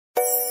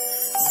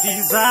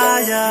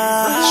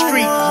Desire.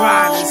 Street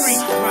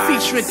Riders.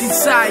 Featuring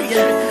Desire.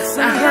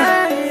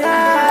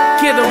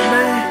 Get 'em,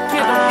 man.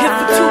 Hit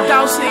for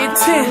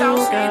 2010.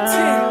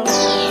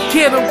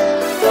 Get 'em.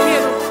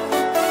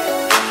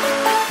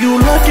 You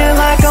looking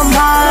like a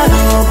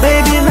model,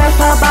 baby, let's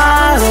not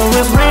bottle.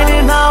 It's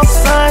raining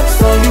outside,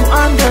 so you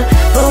under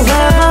the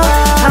weather.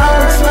 Hop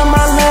into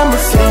my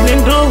limousine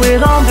and do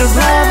it on the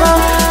river,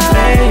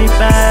 baby.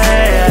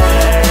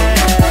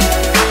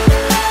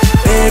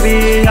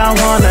 Baby, I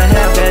wanna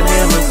have that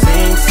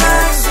limousine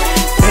sex.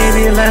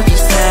 Baby, let's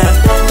just have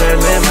that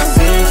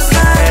limousine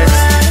sex.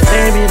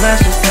 Baby,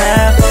 let's just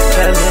have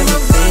that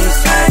limousine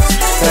sex.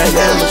 That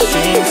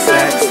limousine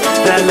sex.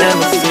 That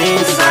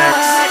limousine sex.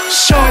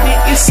 Shorty,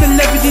 it's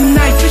celebrity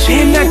night,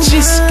 and I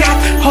just got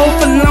home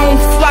a long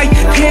flight,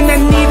 and I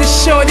need a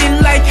shorty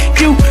like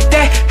you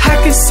that I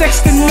can sex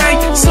tonight.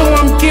 So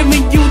I'm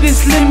giving you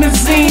this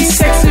limousine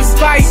sex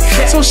advice.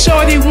 So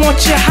shorty,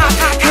 want you hot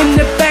in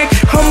the back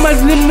of my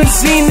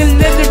limousine and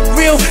let it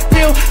real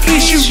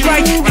please you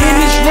right. And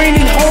it's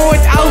raining hard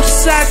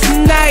outside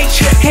tonight,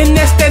 and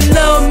that's that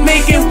love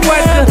making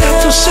weather.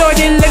 So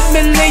shorty, let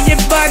me lay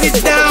your body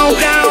down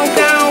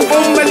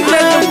on my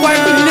leather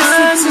while we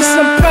listen to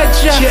some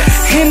pleasure.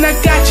 And I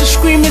got you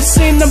screaming,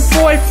 saying the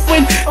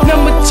boyfriend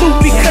number 2,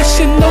 because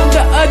you know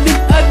the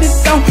others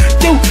don't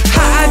do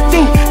how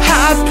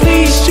I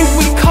please you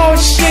with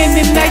caution.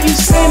 And now you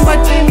say my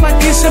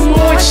is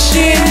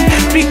emotion,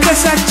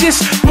 because I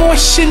just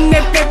motion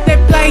that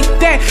like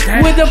that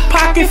with a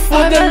pocket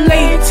for the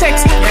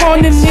latex.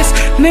 Calling this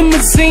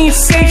limousine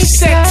safe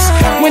sex.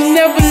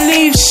 Whenever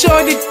leave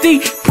shorty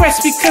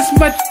depressed because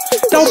my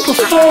don't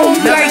perform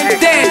like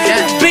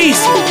that.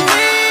 Beast.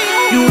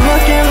 You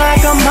looking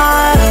like a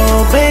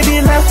model,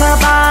 baby, let's not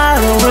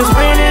bottle. It's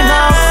raining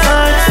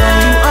outside, so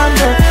you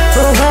under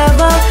the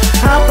weather.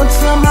 Hop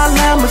into my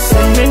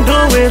limousine and do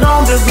it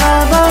on the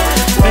river,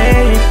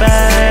 baby.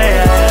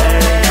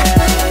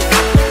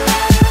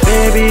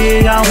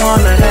 Baby, I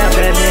wanna have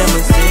that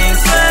limousine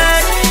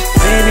sex.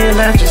 Baby,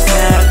 let's just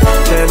have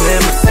that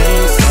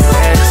limousine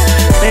sex.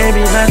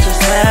 Baby, let's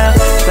just have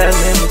that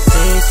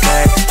limousine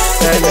sex.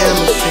 That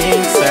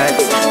limousine sex.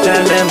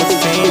 That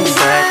limousine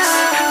sex.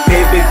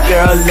 Baby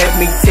girl, let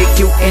me take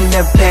you in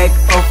the back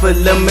of a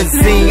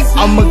limousine.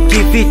 I'ma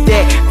give you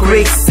that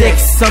great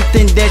sex,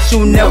 something that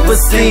you never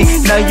seen.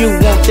 Now you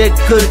want that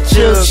good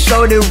jug.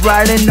 Shorty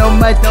riding on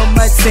my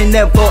sin,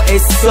 that boy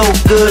is so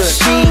good.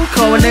 She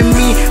calling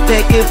me,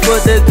 begging for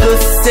the good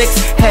sex.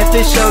 Had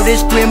to show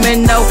this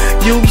screaming out,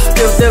 you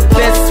still the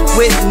best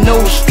with no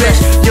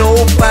stress.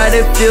 Your body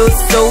feels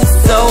so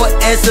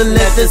as a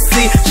leather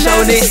seat.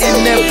 Shorty in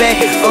the back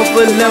of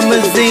a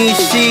limousine,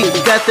 she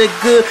got the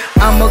good.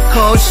 I'ma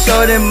call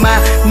shorty my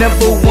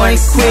 #1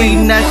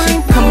 queen. Now she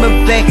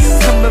coming back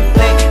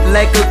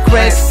like a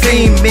crack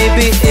fiend.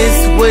 Maybe it's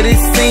what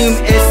it seems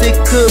as it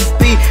could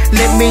be.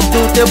 Let me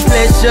do the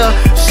pleasure.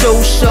 Show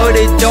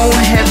shorty don't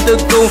have to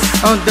go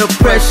under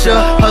pressure.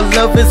 Her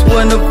love is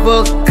one of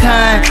a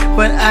kind,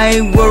 but I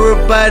ain't worried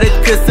about it,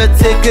 cause I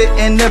take her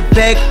in the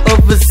back of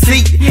a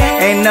seat,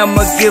 and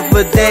I'ma give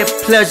her that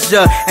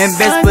pleasure. And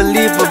best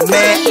believe it,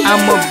 man,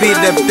 I'ma be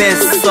the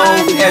best soul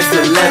as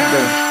a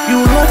leather. You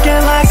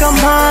looking like a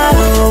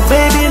model,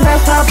 baby,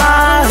 let's not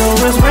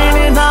bottle. It's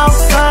raining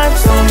outside,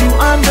 so you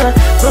under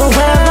the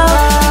weather.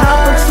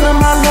 Hop into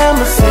my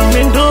limousine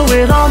and do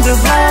it on the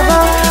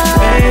river,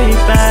 baby.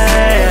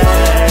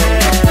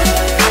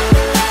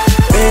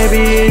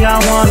 Baby, I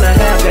wanna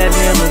have that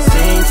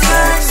limousine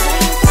sex.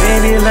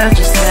 Baby, let's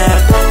just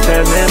have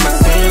that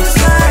limousine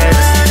sex.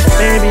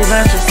 Baby,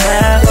 let's just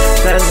have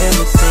that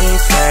limousine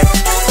sex.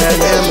 That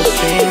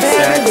limousine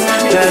sex.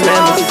 That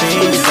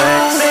limousine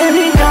sex.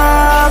 Baby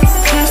girl,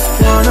 just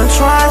wanna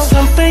try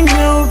something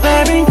new,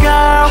 baby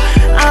girl.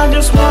 I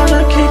just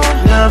wanna keep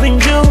loving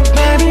you,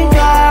 baby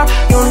girl.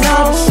 Your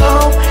love is so,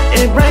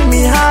 it bring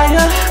me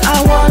higher. I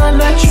wanna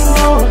let you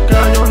know,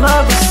 girl, your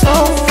love is so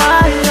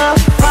fire,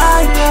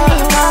 fire,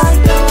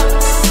 fire.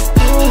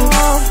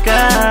 Ooh,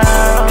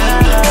 girl.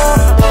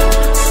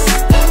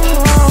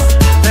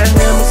 That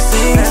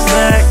limousine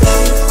sex.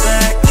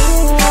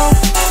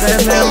 That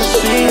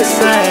limousine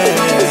sex.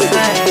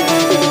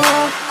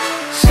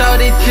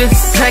 Shorty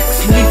just text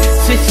me,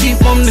 said she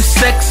wanna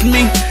sex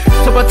me.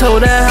 So I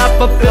told her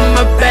hop up in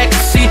my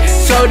backseat.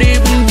 Shorty,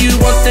 when you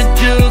want the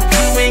juke,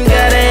 you ain't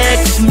gotta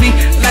ask me.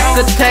 Like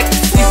a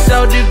taxi,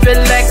 shorty,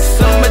 relax,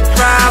 I'ma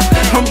drive.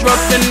 I'm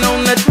rubbing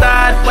on the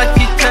thighs while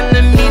she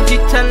telling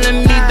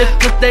me the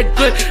good, that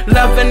good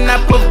love and I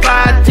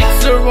provide.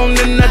 Takes her on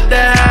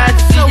another high.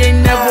 She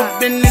ain't never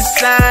been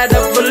inside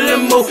of a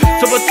limo,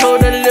 so I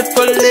told her lift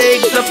her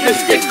legs up and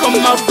stick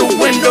 'em out the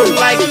window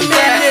like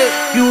that.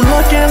 You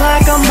looking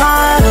like a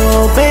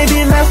model,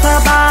 baby, let's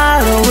not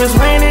bottle. It's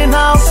raining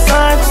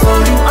outside, so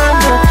you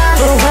under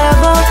the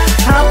weather.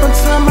 Hop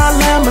into my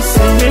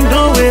limousine and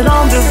do it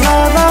on the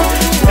river,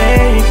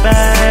 baby.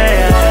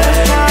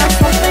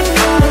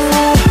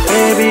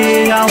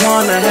 Baby, I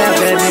wanna have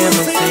that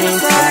limousine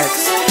sex.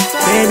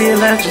 Baby,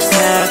 let's just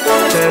have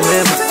that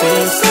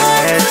limousine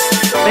sex.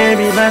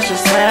 Baby, let's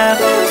just have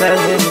that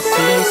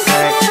limousine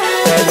sex,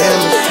 that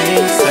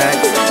limousine sex,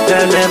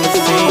 that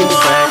limousine